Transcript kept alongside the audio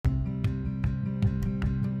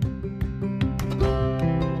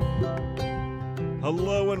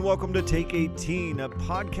Hello and welcome to Take 18, a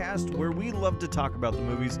podcast where we love to talk about the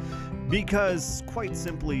movies because, quite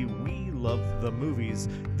simply, we love the movies.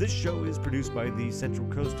 This show is produced by the Central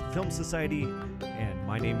Coast Film Society, and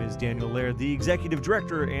my name is Daniel Laird, the Executive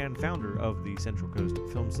Director and founder of the Central Coast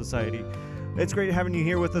Film Society. It's great having you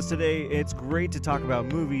here with us today. It's great to talk about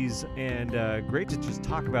movies and great to just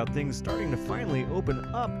talk about things starting to finally open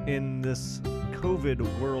up in this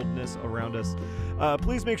COVID worldness around us.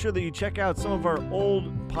 Please make sure that you check out some of our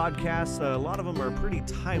old podcasts. A lot of them are pretty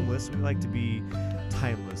timeless. We like to be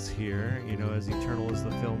timeless here, as eternal as the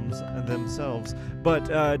films themselves.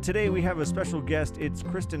 But today we have a special guest. It's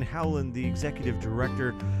Kristen Howland, the Executive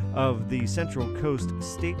Director of the Central Coast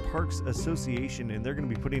State Parks Association, and they're going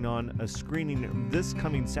to be putting on a screening this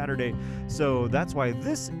coming Saturday. So that's why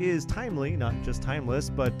this is timely, not just timeless,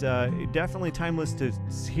 but definitely timeless to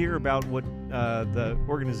hear about what the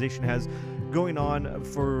organization has going on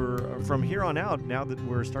from here on out, now that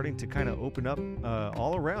we're starting to kind of open up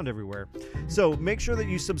all around everywhere. So make sure that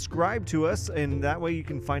you subscribe to us, and that way you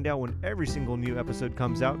can find out when every single new episode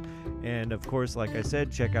comes out. And of course, like I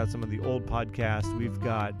said, check out some of the old podcasts. We've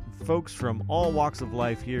got folks from all walks of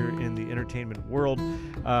life here in the entertainment world.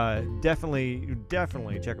 Definitely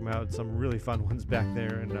check them out. Some really fun ones back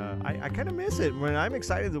there, and I kind of miss it. I'm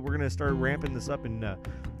excited that we're going to start ramping this up and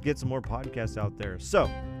get some more podcasts out there.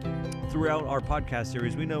 So throughout our podcast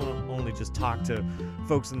series, we don't only just talk to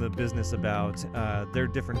folks in the business about their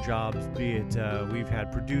different jobs, be it we've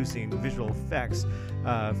had producing, visual effects,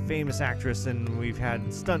 famous actress, and we've had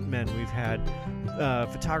stuntmen, we've had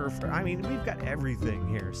photographer. I mean, we've got everything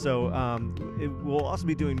here. So we'll also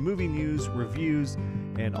be doing movie news, reviews,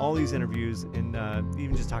 and all these interviews, and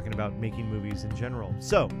even just talking about making movies in general.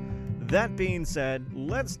 So that being said,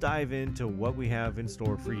 let's dive into what we have in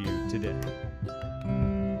store for you today.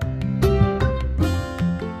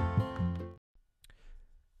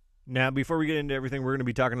 Now, before we get into everything, we're going to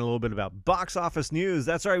be talking a little bit about box office news.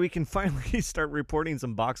 That's right, we can finally start reporting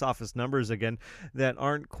some box office numbers again that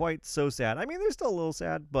aren't quite so sad. I mean, they're still a little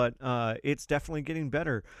sad, but it's definitely getting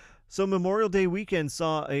better. So Memorial Day weekend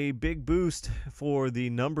saw a big boost for the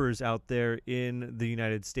numbers out there in the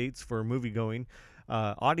United States for movie-going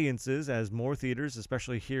audiences as more theaters,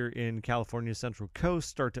 especially here in California's Central Coast,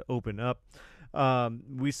 start to open up.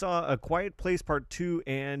 We saw A Quiet Place Part 2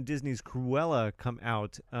 and Disney's Cruella come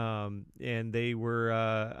out, and they were,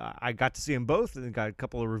 I got to see them both, and got a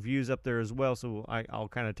couple of reviews up there as well, so I'll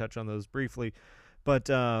kind of touch on those briefly. But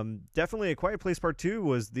definitely A Quiet Place Part 2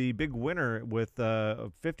 was the big winner with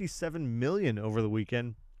 $57 million over the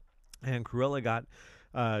weekend, and Cruella got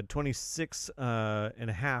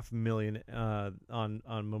 $26.5 million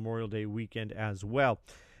on Memorial Day weekend as well.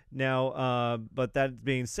 Now, but that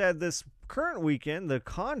being said, this current weekend, The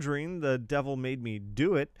Conjuring, The Devil Made Me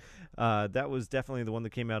Do It, that was definitely the one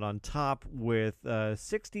that came out on top with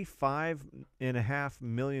 $65.5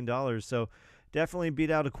 million. So definitely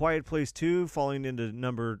beat out A Quiet Place 2, falling into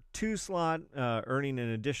number 2 slot, earning an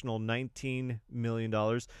additional $19 million.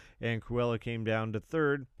 And Cruella came down to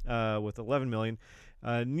third with $11 million.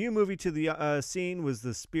 New movie to the scene was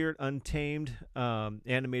The Spirit Untamed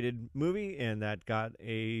animated movie, and that got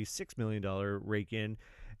a $6 million rake in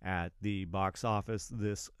at the box office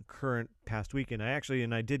this current past weekend. I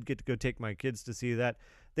did get to go take my kids to see that.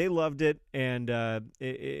 They loved it, and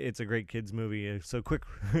it's a great kids movie. So quick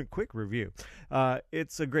review.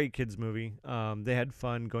 It's a great kids movie. They had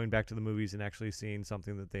fun going back to the movies and actually seeing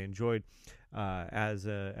something that they enjoyed. As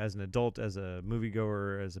an adult, as a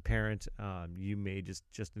moviegoer, as a parent, you may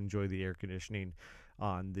just enjoy the air conditioning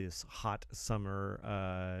on this hot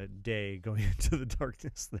summer day going into the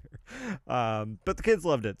darkness there. But the kids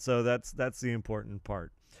loved it, so that's the important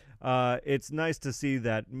part. It's nice to see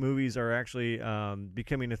that movies are actually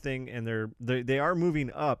becoming a thing, and they are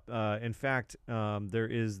moving up. In fact, there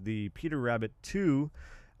is the Peter Rabbit 2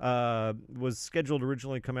 was scheduled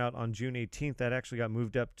originally to come out on June 18th. That actually got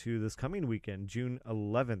moved up to this coming weekend, June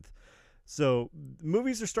 11th. So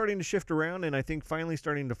movies are starting to shift around, and I think finally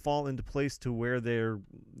starting to fall into place to where they're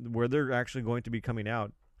actually going to be coming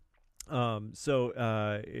out.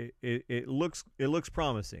 It looks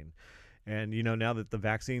promising. And, now that the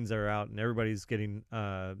vaccines are out and everybody's getting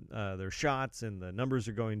their shots and the numbers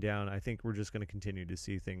are going down, I think we're just going to continue to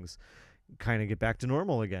see things kind of get back to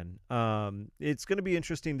normal again. It's going to be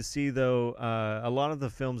interesting to see, though. A lot of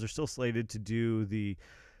the films are still slated to do the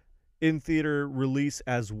in-theater release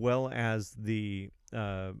as well as the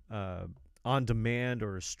on-demand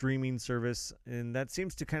or streaming service, and that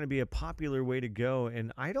seems to kind of be a popular way to go,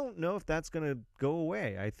 and I don't know if that's going to go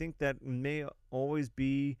away. I think that may always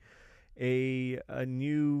be a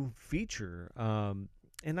new feature.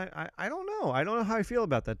 I don't know. I don't know how I feel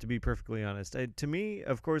about that, to be perfectly honest. To me,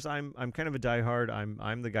 of course, I'm kind of a diehard.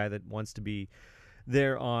 I'm the guy that wants to be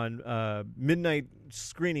there on midnight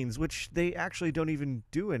screenings, which they actually don't even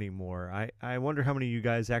do anymore. I wonder how many of you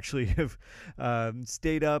guys actually have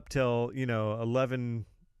stayed up till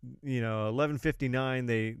 11:59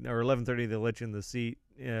 they or 11:30 they let you in the seat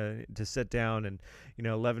to sit down, and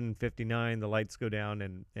 11:59 the lights go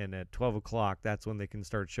down, and at 12 o'clock that's when they can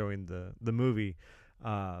start showing the movie.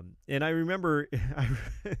 And I remember,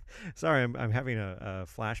 sorry, I'm having a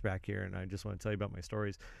flashback here, and I just want to tell you about my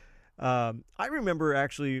stories. I remember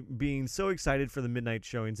actually being so excited for the midnight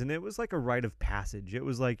showings, and it was like a rite of passage. It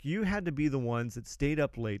was like you had to be the ones that stayed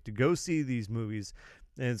up late to go see these movies,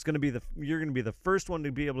 and you're going to be the first one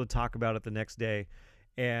to be able to talk about it the next day.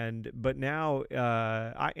 But now,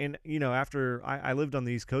 after I lived on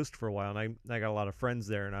the East Coast for a while, and I got a lot of friends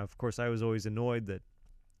there, and of course I was always annoyed that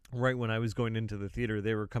right when I was going into the theater,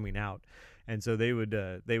 they were coming out, and so they would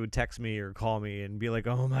text me or call me and be like,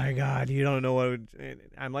 "Oh my God, you don't know what?"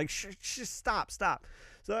 I'm like, "Shh, stop."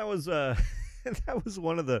 So that was that was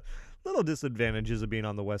one of the little disadvantages of being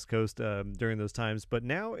on the West Coast during those times. But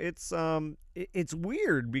now it's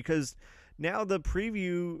weird because now the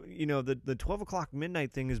preview, the 12 o'clock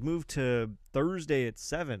midnight thing is moved to Thursday at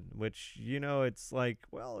 7, which it's like,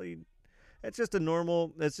 well. It's just a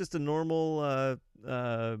normal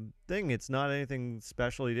thing. It's not anything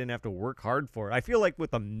special. You didn't have to work hard for it. I feel like with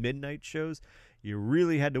the midnight shows, you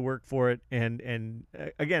really had to work for it. And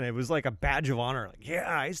again, it was like a badge of honor. Like,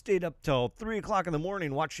 yeah, I stayed up till 3 o'clock in the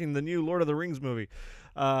morning watching the new Lord of the Rings movie.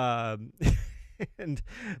 But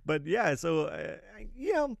yeah, so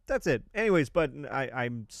that's it. Anyways, but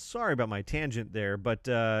I'm sorry about my tangent there. But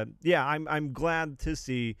yeah, I'm glad to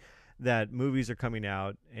see that movies are coming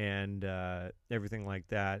out and everything like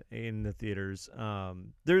that in the theaters.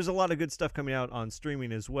 There's a lot of good stuff coming out on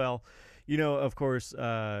streaming as well. Of course,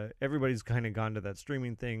 everybody's kind of gone to that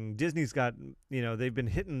streaming thing. Disney's got, they've been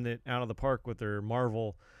hitting it out of the park with their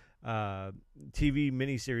Marvel TV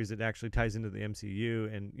miniseries that actually ties into the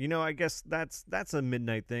MCU. And, I guess that's a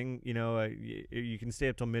midnight thing. You can stay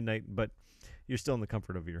up till midnight, but you're still in the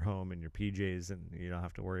comfort of your home and your PJs, and you don't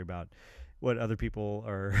have to worry about what other people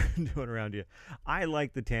are doing around you. I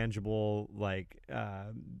like the tangible, like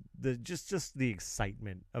the just the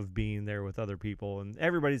excitement of being there with other people, and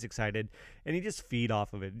everybody's excited, and you just feed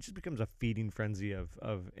off of it. It just becomes a feeding frenzy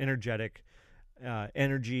of energetic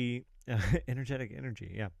energy, energetic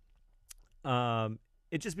energy. Yeah.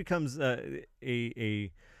 It just becomes a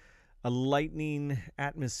lightning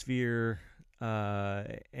atmosphere,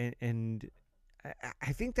 and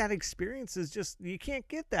I think that experience is just, you can't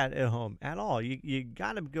get that at home at all. You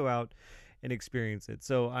got to go out and experience it.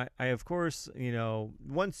 So I of course,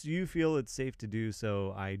 once you feel it's safe to do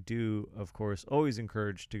so, I do, of course, always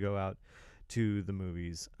encourage to go out to the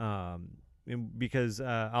movies. Because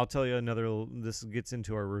I'll tell you this gets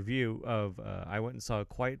into our review of, I went and saw A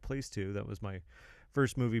Quiet Place 2. That was my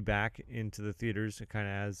first movie back into the theaters, kind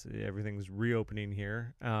of as everything's reopening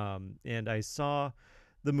here. And I saw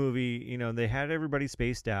the movie, they had everybody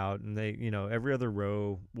spaced out, and they, every other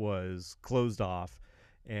row was closed off,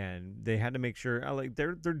 and they had to make sure, like,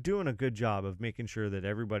 they're doing a good job of making sure that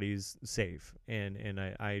everybody's safe, and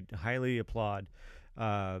I highly applaud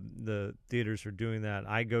the theaters for doing that.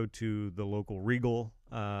 I go to the local Regal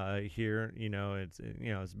here. It's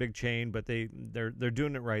a big chain, but they're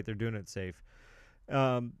doing it right. They're doing it safe.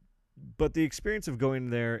 But the experience of going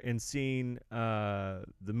there and seeing the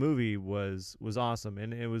movie was awesome,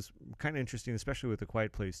 and it was kind of interesting, especially with A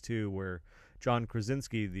Quiet Place 2, where John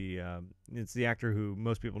Krasinski, it's the actor who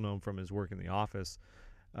most people know him from his work in The Office,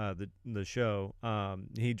 the show.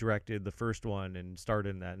 He directed the first one and starred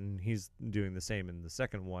in that, and he's doing the same in the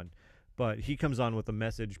second one. But he comes on with a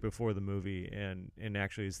message before the movie, and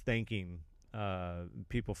actually is thanking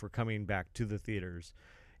people for coming back to the theaters.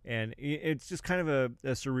 And it's just kind of a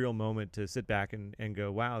surreal moment to sit back and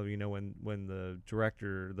go, wow, when the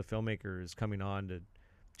director, the filmmaker, is coming on to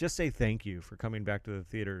just say thank you for coming back to the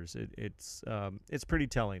theaters. It's pretty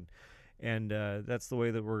telling. And that's the way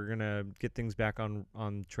that we're going to get things back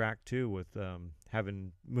on track, too, with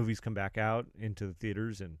having movies come back out into the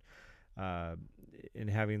theaters, and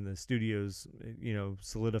having the studios,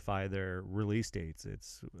 solidify their release dates.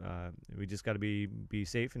 We just got to be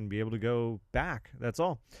safe and be able to go back. That's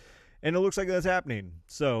all. And it looks like that's happening.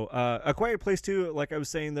 So A Quiet Place 2, like I was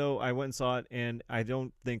saying, though, I went and saw it, and I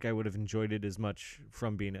don't think I would have enjoyed it as much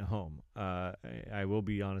from being at home. I will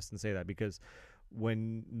be honest and say that, because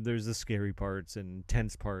when there's the scary parts and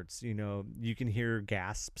tense parts, you can hear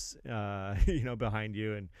gasps, behind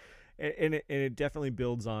you, and it definitely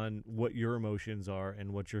builds on what your emotions are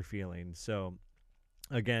and what you're feeling. So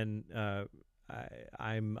again,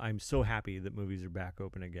 I'm so happy that movies are back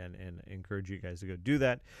open again, and encourage you guys to go do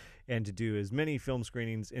that and to do as many film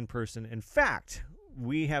screenings in person. In fact,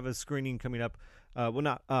 we have a screening coming up. Well,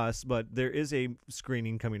 not us, but there is a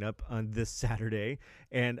screening coming up on this Saturday,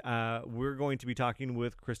 and we're going to be talking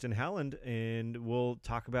with Kristen Howland, and we'll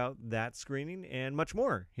talk about that screening and much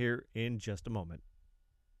more here in just a moment.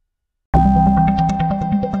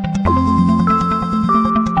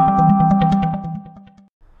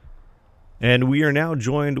 And we are now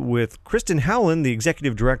joined with Kristen Howland, the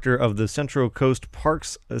executive director of the Central Coast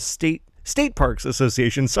Parks State Parks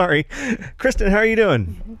Association. Sorry, Kristen, how are you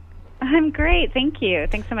doing? I'm great, thank you.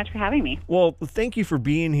 Thanks so much for having me. Well, thank you for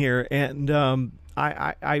being here. And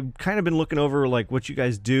I've kind of been looking over like what you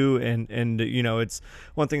guys do, and you know, it's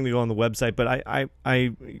one thing to go on the website, but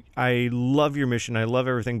I love your mission. I love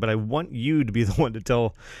everything, but I want you to be the one to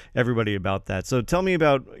tell everybody about that. So tell me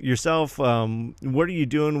about yourself. What are you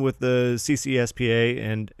doing with the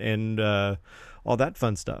CCSPA and all that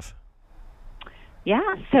fun stuff?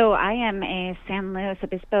 Yeah, so I am a San Luis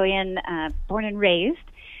Obispoian, born and raised.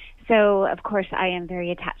 So, of course, I am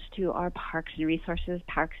very attached to our parks and resources,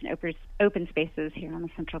 parks and open spaces here on the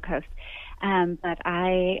Central Coast. But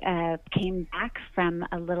I came back from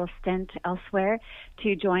a little stint elsewhere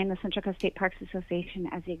to join the Central Coast State Parks Association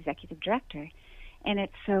as the executive director. And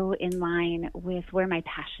it's so in line with where my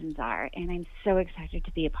passions are. And I'm so excited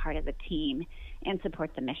to be a part of the team and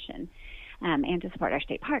support the mission, and to support our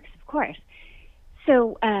state parks, of course.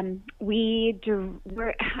 So I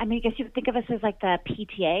guess you would think of us as like the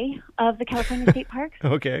PTA of the California State Parks.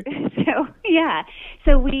 Okay. So, yeah.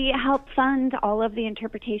 So we help fund all of the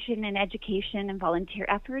interpretation and education and volunteer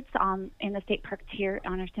efforts in the state parks here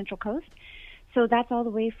on our Central Coast. So that's all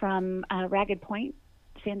the way from Ragged Point,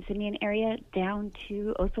 San Simeon area, down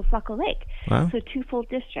to Oso Flaco Lake. Wow. So 2 full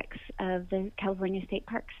districts of the California State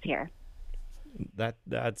Parks here.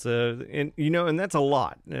 That's and that's a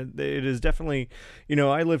lot. It is definitely,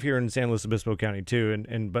 I live here in San Luis Obispo County too,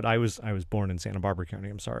 but I was born in Santa Barbara County.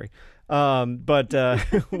 I'm sorry, but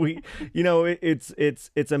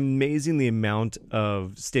it's amazing the amount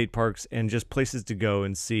of state parks and just places to go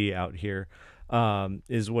and see out here.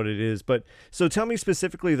 Is what it is. But so tell me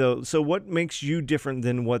specifically though, so what makes you different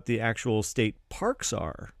than what the actual state parks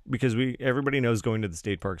are? Because everybody knows going to the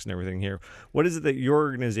state parks and everything here. What is it that your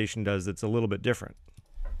organization does that's a little bit different?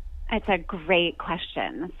 It's a great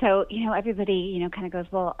question. So, everybody, kind of goes,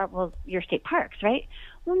 well, you're state parks, right?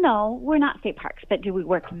 Well, no, we're not state parks, but do we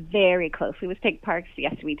work very closely with state parks?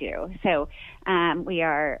 Yes, we do. So we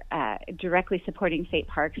are directly supporting state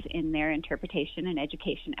parks in their interpretation and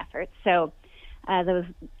education efforts. So those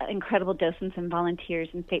incredible docents and volunteers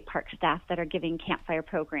and state park staff that are giving campfire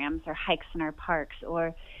programs or hikes in our parks,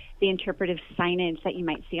 or the interpretive signage that you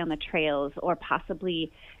might see on the trails, or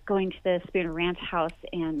possibly going to the Spooner Ranch House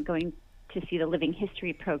and going to see the living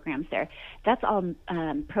history programs there. That's all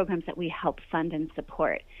programs that we help fund and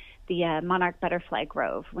support. The Monarch Butterfly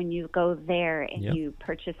Grove, when you go there and Yep. you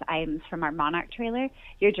purchase items from our Monarch trailer,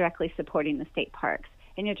 you're directly supporting the state parks.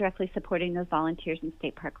 And you're directly supporting those volunteers and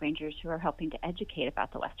state park rangers who are helping to educate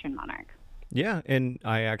about the Western monarch. Yeah, and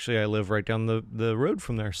I live right down the road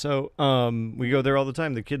from there, so we go there all the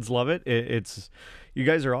time. The kids love it. It's you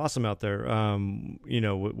guys are awesome out there.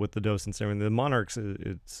 With the docents and everything. The Monarchs,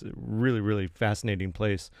 it's a really, really fascinating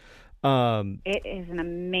place. It is an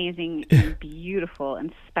amazing and beautiful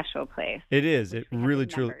and special place. It is. It really,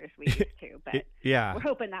 truly. We used to, but yeah, we're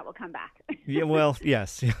hoping that will come back. Yeah, well,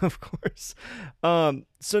 yes, yeah, of course.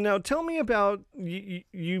 So now tell me about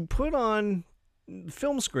you put on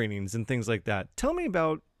film screenings and things like that. Tell me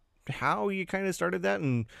about how you kind of started that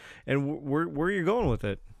and where you're going with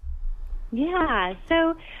it. Yeah,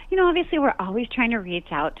 so, obviously we're always trying to reach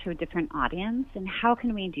out to a different audience, and how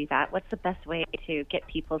can we do that? What's the best way to get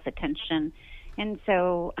people's attention? And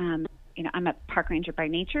so, I'm a park ranger by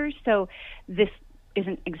nature, so this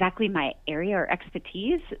isn't exactly my area or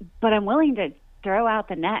expertise, but I'm willing to throw out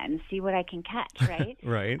the net and see what I can catch, right?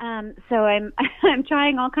 Right. So I'm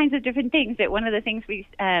trying all kinds of different things. But one of the things we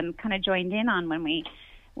kind of joined in on when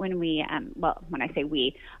I say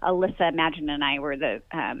we, Alyssa Madgen and I were the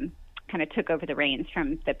kind of took over the reins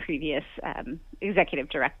from the previous executive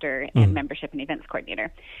director and membership and events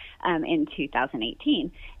coordinator in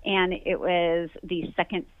 2018. And it was the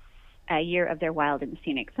second year of their Wild and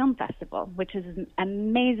Scenic Film Festival, which is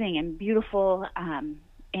amazing and beautiful.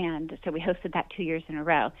 And so we hosted that 2 years in a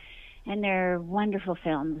row. And they're wonderful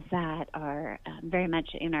films that are very much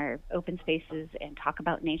in our open spaces and talk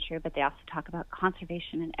about nature, but they also talk about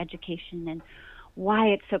conservation and education and why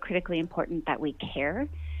it's so critically important that we care.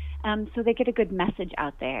 So they get a good message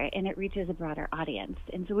out there, and it reaches a broader audience.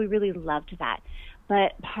 And so we really loved that.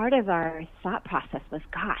 But part of our thought process was,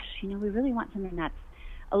 gosh, we really want something that's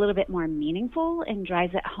a little bit more meaningful and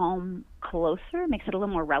drives it home closer, makes it a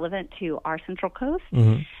little more relevant to our Central Coast.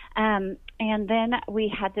 Mm-hmm. And then we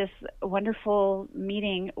had this wonderful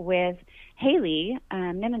meeting with Haley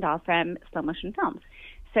Nimendahl from Slow Motion Films.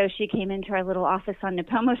 So she came into our little office on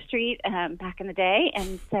Napomo Street back in the day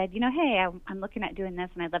and said, hey, I'm looking at doing this,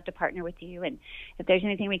 and I'd love to partner with you. And if there's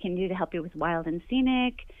anything we can do to help you with Wild and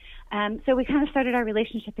Scenic. So we kind of started our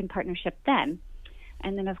relationship and partnership then.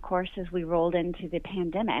 And then, of course, as we rolled into the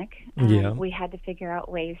pandemic, we had to figure out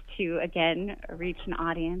ways to, again, reach an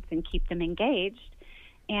audience and keep them engaged.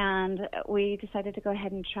 And we decided to go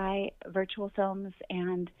ahead and try virtual films,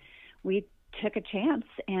 and we took a chance,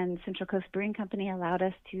 and Central Coast Brewing Company allowed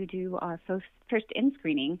us to do our first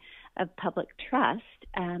in-screening of Public Trust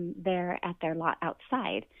there at their lot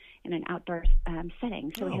outside in an outdoor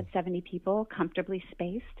setting. So we had 70 people comfortably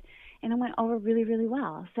spaced, and it went over really, really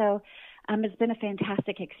well. So it's been a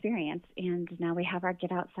fantastic experience, and now we have our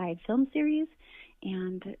Get Outside film series,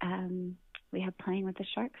 and we have Playing with the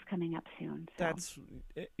Sharks coming up soon. So.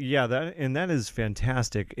 That is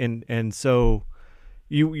fantastic, and so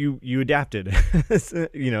you adapted.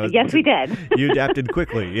 Yes, we did. You adapted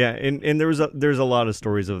quickly, yeah, and there's a lot of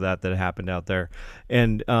stories of that happened out there,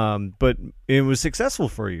 and but it was successful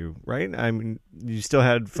for you, right? I mean, you still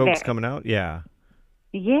had folks coming out, yeah.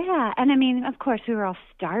 Yeah, and I mean, of course, we were all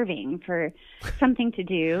starving for something to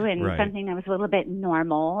do and something that was a little bit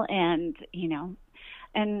normal, and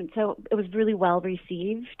and so it was really well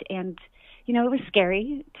received, and it was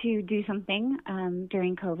scary to do something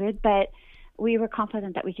during COVID, but we were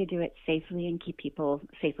confident that we could do it safely and keep people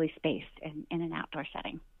safely spaced in an outdoor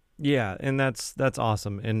setting. Yeah, and that's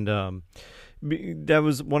awesome. And that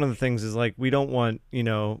was one of the things is like, we don't want,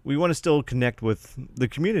 we want to still connect with the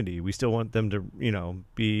community. We still want them to,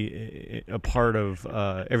 be a part of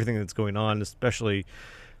everything that's going on, especially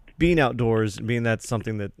being outdoors, being that's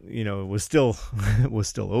something that, was still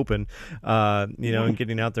open, and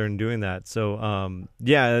getting out there and doing that. So,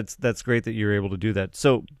 that's great that you're able to do that.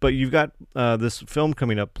 So, but you've got this film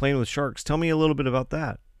coming up, Playing with Sharks. Tell me a little bit about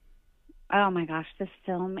that. Oh my gosh, this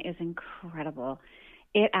film is incredible.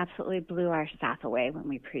 It absolutely blew our staff away when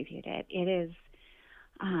we previewed it. It is,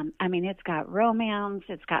 it's got romance,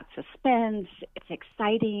 it's got suspense, it's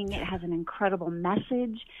exciting, it has an incredible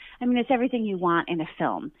message. It's everything you want in a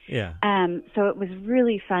film. Yeah. So it was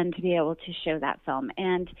really fun to be able to show that film.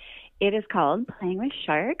 And it is called Playing with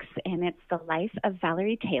Sharks, and it's the life of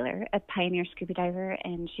Valerie Taylor, a pioneer scuba diver,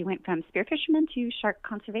 and she went from spearfisherman to shark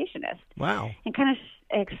conservationist. Wow. And kind of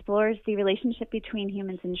explores the relationship between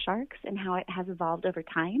humans and sharks and how it has evolved over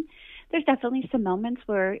time. There's definitely some moments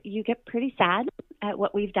where you get pretty sad at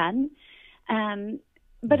what we've done,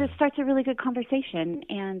 but it starts a really good conversation,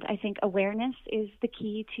 and I think awareness is the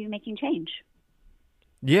key to making change.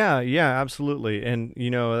 Yeah, absolutely. And,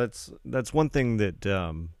 that's one thing that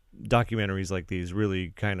documentaries like these really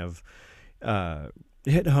kind of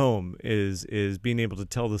hit home is being able to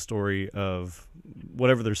tell the story of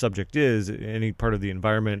whatever their subject is, any part of the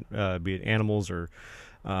environment, be it animals or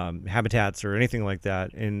habitats or anything like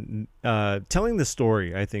that. And telling the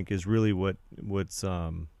story, I think, is really what's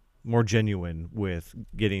more genuine with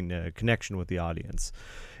getting a connection with the audience,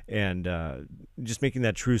 and just making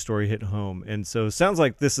that true story hit home. And so it sounds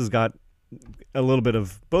like this has got a little bit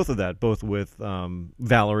of both of that, both with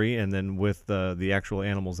Valerie and then with the actual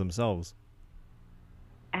animals themselves.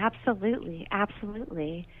 Absolutely.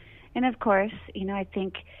 And of course, I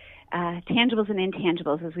think tangibles and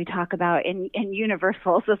intangibles, as we talk about in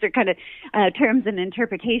universals, those are kind of terms and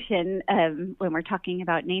interpretation when we're talking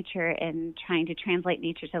about nature and trying to translate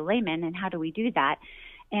nature to layman, and how do we do that?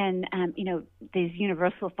 And, these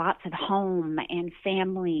universal thoughts of home and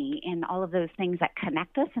family and all of those things that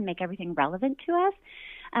connect us and make everything relevant to us.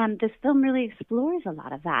 This film really explores a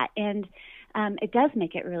lot of that. And it does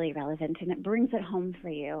make it really relevant, and it brings it home for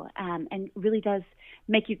you, and really does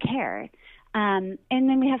make you care. And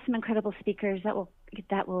then we have some incredible speakers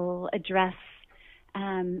that will address,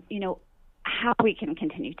 how we can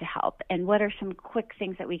continue to help, and what are some quick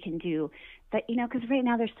things that we can do that, because right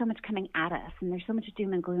now there's so much coming at us and there's so much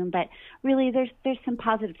doom and gloom, but really there's some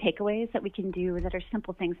positive takeaways that we can do that are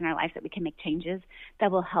simple things in our lives that we can make changes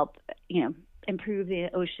that will help, improve the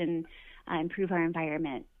ocean, improve our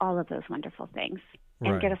environment, all of those wonderful things,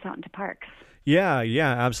 and get us out into parks. Yeah,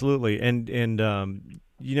 absolutely. And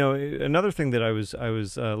another thing that I was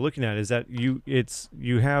looking at is that you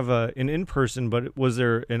have an in-person, but was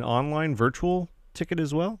there an online virtual ticket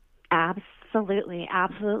as well? Absolutely.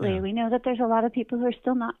 Absolutely. Yeah. We know that there's a lot of people who are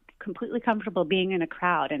still not completely comfortable being in a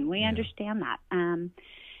crowd, and we understand that.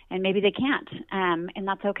 And maybe they can't, and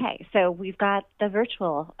that's okay. So we've got the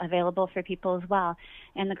virtual available for people as well.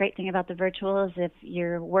 And the great thing about the virtual is if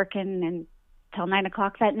you're working until 9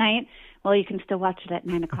 o'clock that night, well, you can still watch it at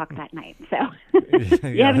 9 o'clock that night. So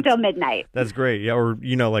you have until midnight. That's great. Yeah, or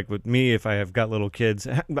like with me, if I have got little kids.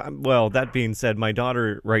 Well, that being said, my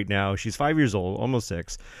daughter right now, she's 5 years old, almost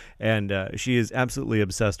 6, and she is absolutely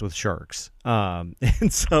obsessed with sharks. And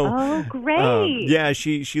so, oh, great! Yeah,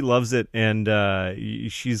 she loves it, and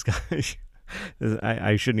she's got.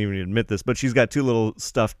 I shouldn't even admit this, but she's got 2 little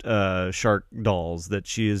stuffed shark dolls that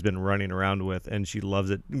she has been running around with, and she loves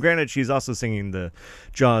it. Granted, she's also singing the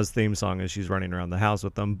Jaws theme song as she's running around the house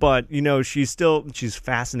with them, but she's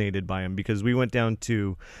fascinated by them because we went down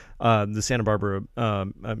to the Santa Barbara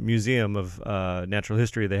Museum of Natural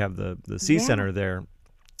History. They have the Sea Center there.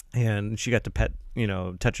 And she got to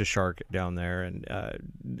touch a shark down there. And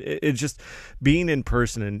it's just being in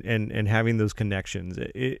person and having those connections.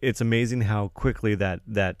 It's amazing how quickly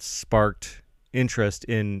that sparked interest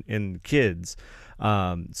in kids.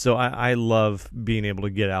 So I love being able to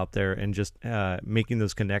get out there and just making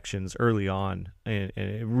those connections early on. And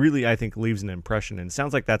it really, I think, leaves an impression. And it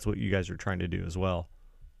sounds like that's what you guys are trying to do as well.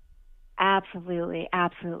 Absolutely,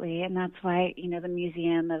 absolutely. And that's why, the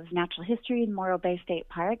Museum of Natural History in Morro Bay State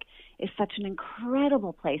Park is such an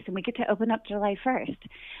incredible place. And we get to open up July 1st.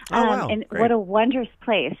 Oh, wow. And great. what a wondrous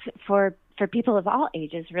place for people of all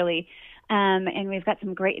ages, really. And we've got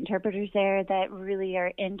some great interpreters there that really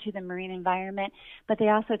are into the marine environment, but they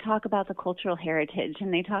also talk about the cultural heritage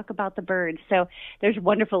and they talk about the birds. So there's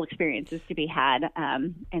wonderful experiences to be had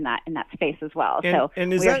in that space as well.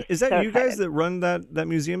 And is that you guys that run that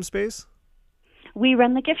museum space? We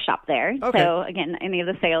run the gift shop there. Okay. So, again, any of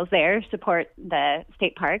the sales there support the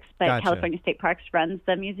state parks, but Gotcha. California State Parks runs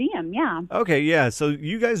the museum, yeah. Okay, yeah. So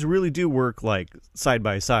you guys really do work like side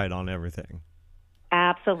by side on everything.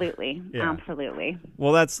 Absolutely. Yeah. Absolutely.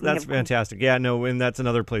 Well, that's fantastic. Yeah, no, and that's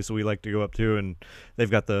another place that we like to go up to, and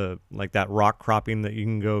they've got that rock cropping that you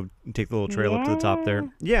can go take the little trail up to the top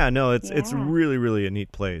there. Yeah, no, it's really, really a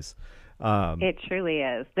neat place. It truly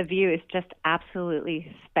is. The view is just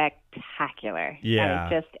absolutely spectacular.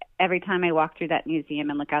 Yeah. Just every time I walk through that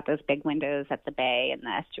museum and look out those big windows at the bay and the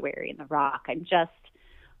estuary and the rock, I'm just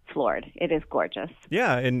floored. It is gorgeous.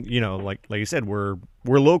 Yeah, and like you said, we're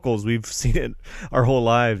locals. We've seen it our whole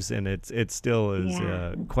lives, and it still is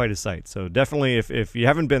quite a sight. So definitely, if you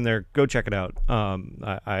haven't been there, go check it out.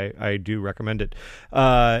 I do recommend it.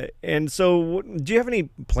 And so, do you have any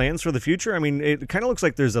plans for the future? I mean, it kind of looks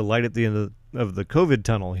like there's a light at the end of the COVID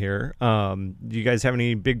tunnel here. Do you guys have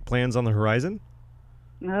any big plans on the horizon?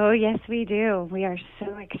 Oh, yes, we do. We are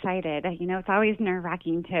so excited. It's always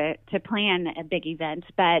nerve-wracking to plan a big event,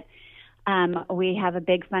 but we have a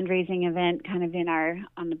big fundraising event kind of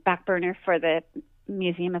on the back burner for the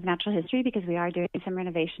Museum of Natural History because we are doing some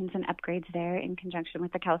renovations and upgrades there in conjunction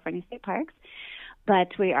with the California State Parks.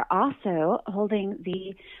 But we are also holding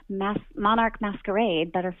the Monarch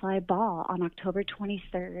Masquerade Butterfly Ball on October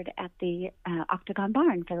 23rd at the Octagon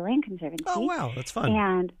Barn for the Land Conservancy. Oh, wow. That's fun.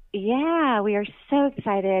 And, yeah, we are so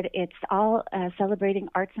excited. It's all celebrating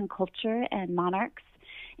arts and culture and monarchs.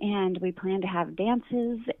 And we plan to have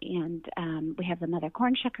dances, and we have the Mother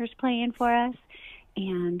Cornshuckers playing for us.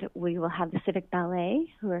 And we will have the Civic Ballet,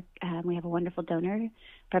 we have a wonderful donor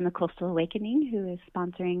from the Coastal Awakening who is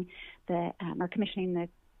sponsoring or commissioning the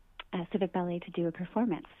Civic Ballet to do a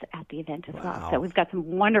performance at the event as well. So we've got some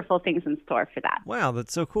wonderful things in store for that. Wow,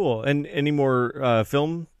 that's so cool. And any more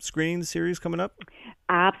film screening series coming up?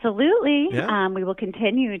 Absolutely. Yeah. We will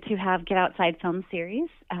continue to have Get Outside film series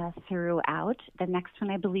throughout. The next one,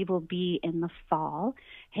 I believe, will be in the fall.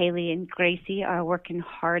 Haley and Gracie are working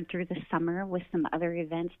hard through the summer with some other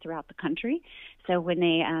events throughout the country. So when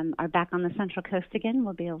they are back on the Central Coast again,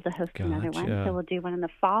 we'll be able to host another one. So we'll do one in the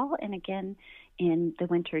fall and again in the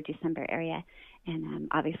winter, December area. And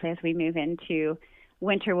obviously, as we move into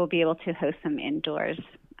winter, we'll be able to host some indoors.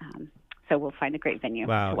 So we'll find a great venue.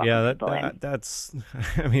 Wow, to yeah, people in. that's.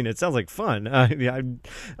 I mean, it sounds like fun. I'm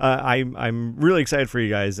really excited for you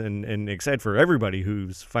guys, and excited for everybody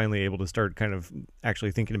who's finally able to start kind of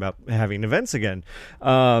actually thinking about having events again.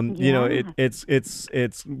 It's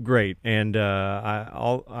great, and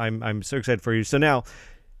I'm so excited for you. So now,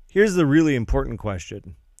 here's the really important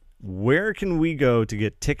question. Where can we go to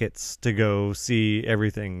get tickets to go see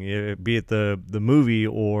everything, be it the movie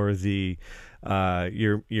or the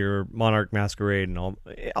your Monarch Masquerade and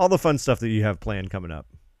all the fun stuff that you have planned coming up?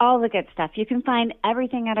 All the good stuff. You can find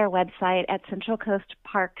everything at our website at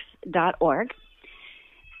centralcoastparks.org.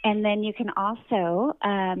 And then you can also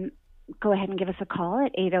go ahead and give us a call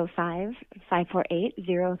at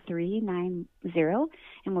 805-548-0390,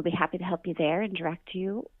 and we'll be happy to help you there and direct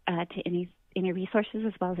you to any resources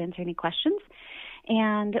as well as answer any questions.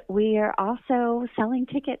 And we are also selling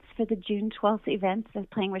tickets for the June 12th event of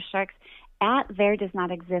Playing with Sharks at There Does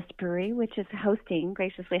Not Exist Brewery, which is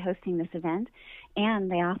graciously hosting this event.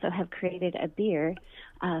 And they also have created a beer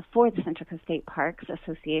for the Central Coast State Parks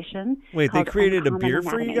Association. Wait, they created a beer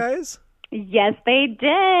for you guys? Yes, they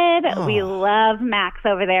did. Oh. We love Max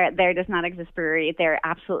over there at There Does Not Exist Brewery. They're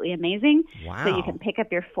absolutely amazing. Wow. So you can pick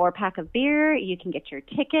up your 4-pack of beer. You can get your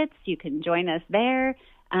tickets. You can join us there.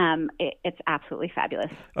 It's absolutely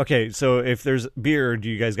fabulous. Okay, so if there's beer, do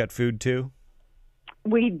you guys got food too?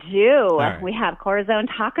 We do. Right. We have Corazon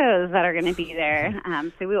tacos that are going to be there.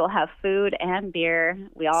 So we will have food and beer.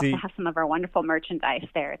 We also have some of our wonderful merchandise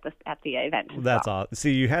there at the event. That's all.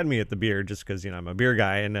 See, you had me at the beer just because I'm a beer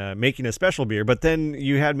guy and making a special beer, but then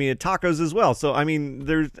you had me at tacos as well. So I mean,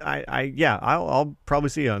 I'll probably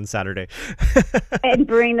see you on Saturday. And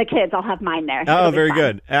bring the kids. I'll have mine there. Oh, very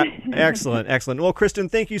good. Excellent. Well, Kristen,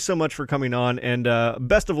 thank you so much for coming on, and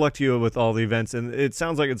best of luck to you with all the events. And it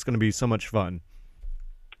sounds like it's going to be so much fun.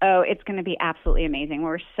 Oh, it's going to be absolutely amazing.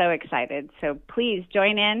 We're so excited. So please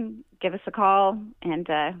join in, give us a call, and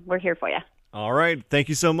we're here for you. All right. Thank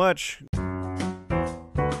you so much.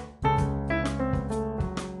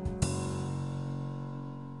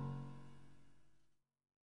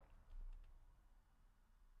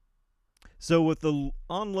 So with the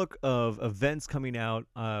onlook of events coming out,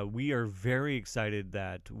 we are very excited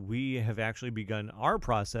that we have actually begun our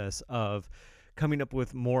process of coming up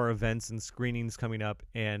with more events and screenings coming up.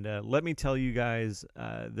 And let me tell you guys,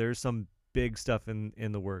 there's some big stuff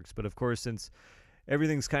in the works. But of course, since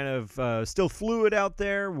everything's kind of still fluid out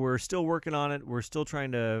there, we're still working on it. We're still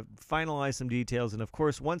trying to finalize some details. And of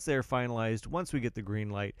course, once they're finalized, once we get the green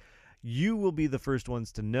light, you will be the first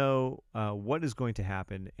ones to know what is going to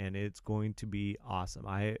happen, and it's going to be awesome.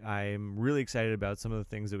 I'm really excited about some of the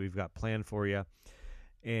things that we've got planned for you.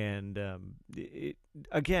 And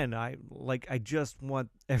I just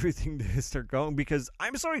want everything to start going because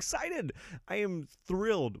I'm so excited. I am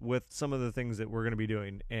thrilled with some of the things that we're going to be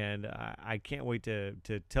doing, and I can't wait to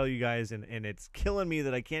tell you guys. And it's killing me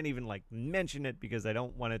that I can't even mention it because I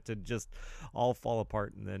don't want it to just all fall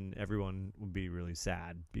apart, and then everyone would be really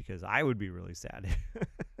sad because I would be really sad.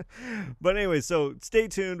 But anyway, so stay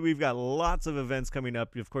tuned. We've got lots of events coming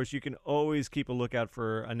up. Of course, you can always keep a lookout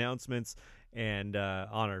for announcements and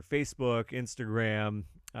on our Facebook, Instagram,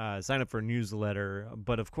 sign up for a newsletter.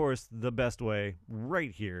 But of course, the best way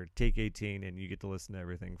right here, Take 18, and you get to listen to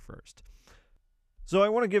everything first. So I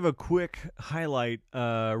want to give a quick highlight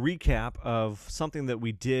recap of something that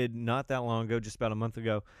we did not that long ago, just about a month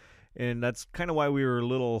ago. And that's kind of why we were a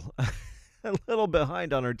little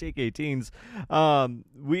behind on our Take 18s.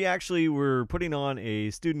 We actually were putting on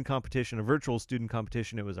a student competition, a virtual student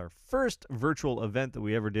competition. It was our first virtual event that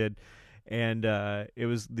we ever did. And it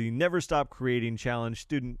was the Never Stop Creating Challenge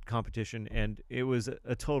student competition, and it was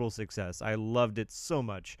a total success. I loved it so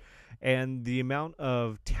much. And the amount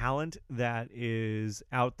of talent that is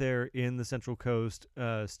out there in the Central Coast,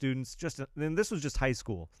 students, and this was just high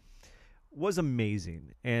school, was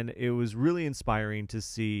amazing. And it was really inspiring to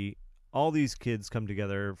see all these kids come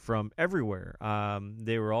together from everywhere.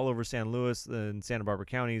 They were all over San Luis and Santa Barbara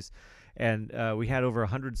counties. And we had over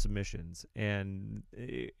 100 submissions, and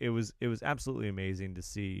it was absolutely amazing to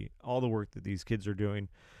see all the work that these kids are doing.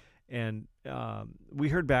 And we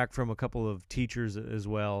heard back from a couple of teachers as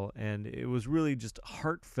well, and it was really just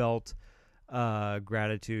heartfelt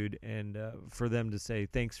gratitude, and for them to say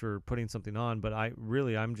thanks for putting something on. But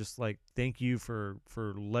I'm just like, thank you for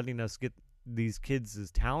letting us get these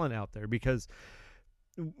kids' talent out there, because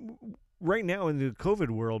right now in the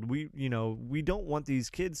COVID world, we don't want these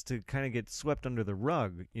kids to kind of get swept under the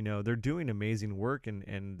rug. They're doing amazing work,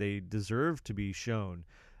 and they deserve to be shown.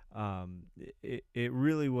 It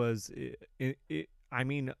really was. I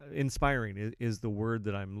mean, inspiring is the word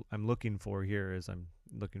that I'm looking for here, as I'm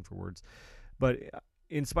looking for words. But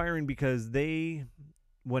inspiring because they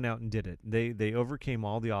went out and did it. They overcame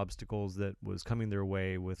all the obstacles that was coming their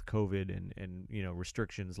way with COVID and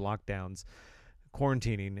restrictions, lockdowns,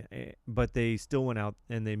 quarantining, but they still went out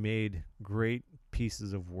and they made great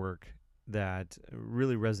pieces of work that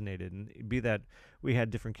really resonated. And be that we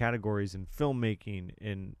had different categories in filmmaking,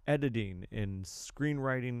 in editing, in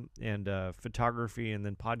screenwriting, and photography, and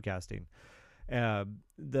then podcasting.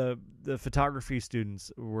 The photography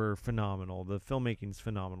students were phenomenal. The filmmaking's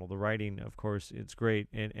phenomenal. The writing, of course, it's great.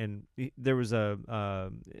 And there was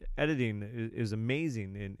editing is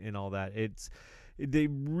amazing in all that. they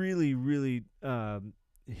really, really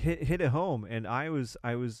hit it home, and I was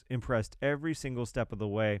impressed every single step of the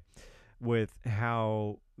way with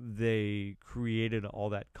how they created all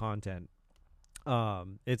that content.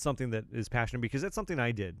 It's something that is passionate because that's something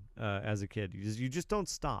I did as a kid. You just don't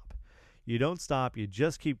stop. You don't stop. You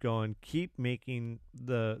just keep going, keep making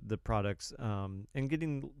the products, and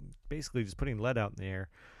basically just putting lead out in the air.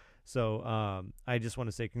 So I just want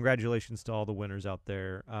to say congratulations to all the winners out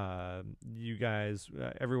there. You guys,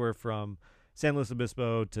 everywhere from San Luis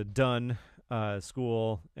Obispo to Dunn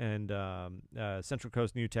School and Central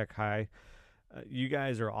Coast New Tech High. You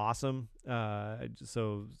guys are awesome.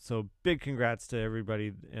 So big congrats to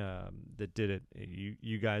everybody that did it.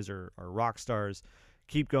 You guys are rock stars.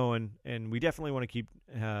 Keep going, and we definitely want to keep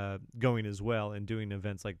going as well and doing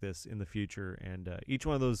events like this in the future. And each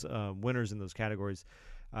one of those winners in those categories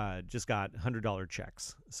just got $100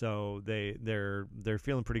 checks, so they're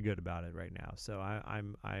feeling pretty good about it right now. So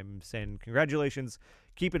I'm saying congratulations,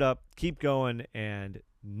 keep it up, keep going, and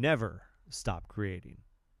never stop creating.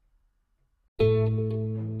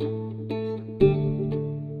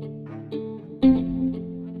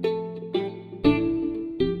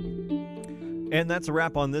 And that's a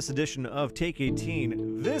wrap on this edition of Take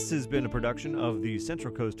 18. This has been a production of the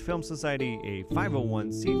Central Coast Film Society, a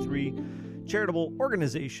 501c3 charitable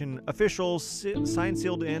organization, official, signed,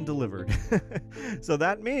 sealed, and delivered. So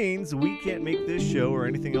that means we can't make this show or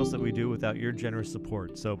anything else that we do without your generous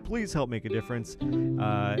support. So please help make a difference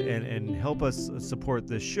and help us support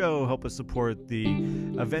this show, help us support the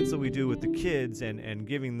events that we do with the kids and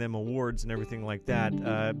giving them awards and everything like that.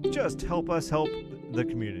 Just help us help the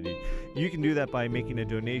community. You can do that by making a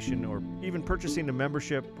donation or even purchasing a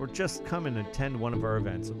membership, or just come and attend one of our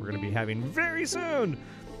events that we're going to be having very soon.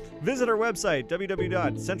 Visit our website,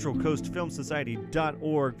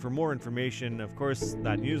 www.centralcoastfilmsociety.org, for more information. Of course,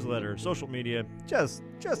 that newsletter, social media, just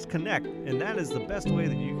connect. And that is the best way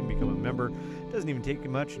that you can become a member. It doesn't even take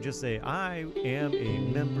you much. Just say, I am a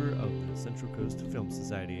member of the Central Coast Film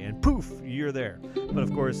Society, and poof, you're there. But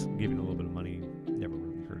of course, giving a little bit of money never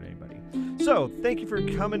really hurt anybody. So thank you for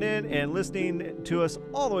coming in and listening to us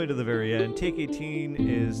all the way to the very end. Take 18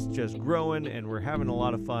 is just growing, and we're having a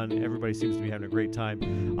lot of fun. Everybody seems to be having a great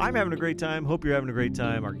time. I'm having a great time. Hope you're having a great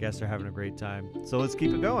time. Our guests are having a great time. So let's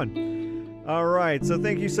keep it going. All right. So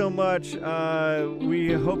thank you so much.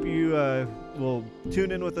 We hope you will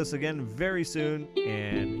tune in with us again very soon.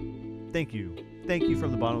 And thank you. Thank you from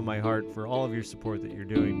the bottom of my heart for all of your support that you're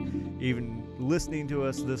doing, even listening to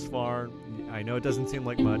us this far. I know it doesn't seem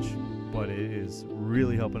like much, but it is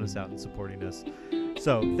really helping us out and supporting us.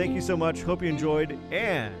 So thank you so much. Hope you enjoyed,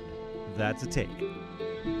 and that's a take.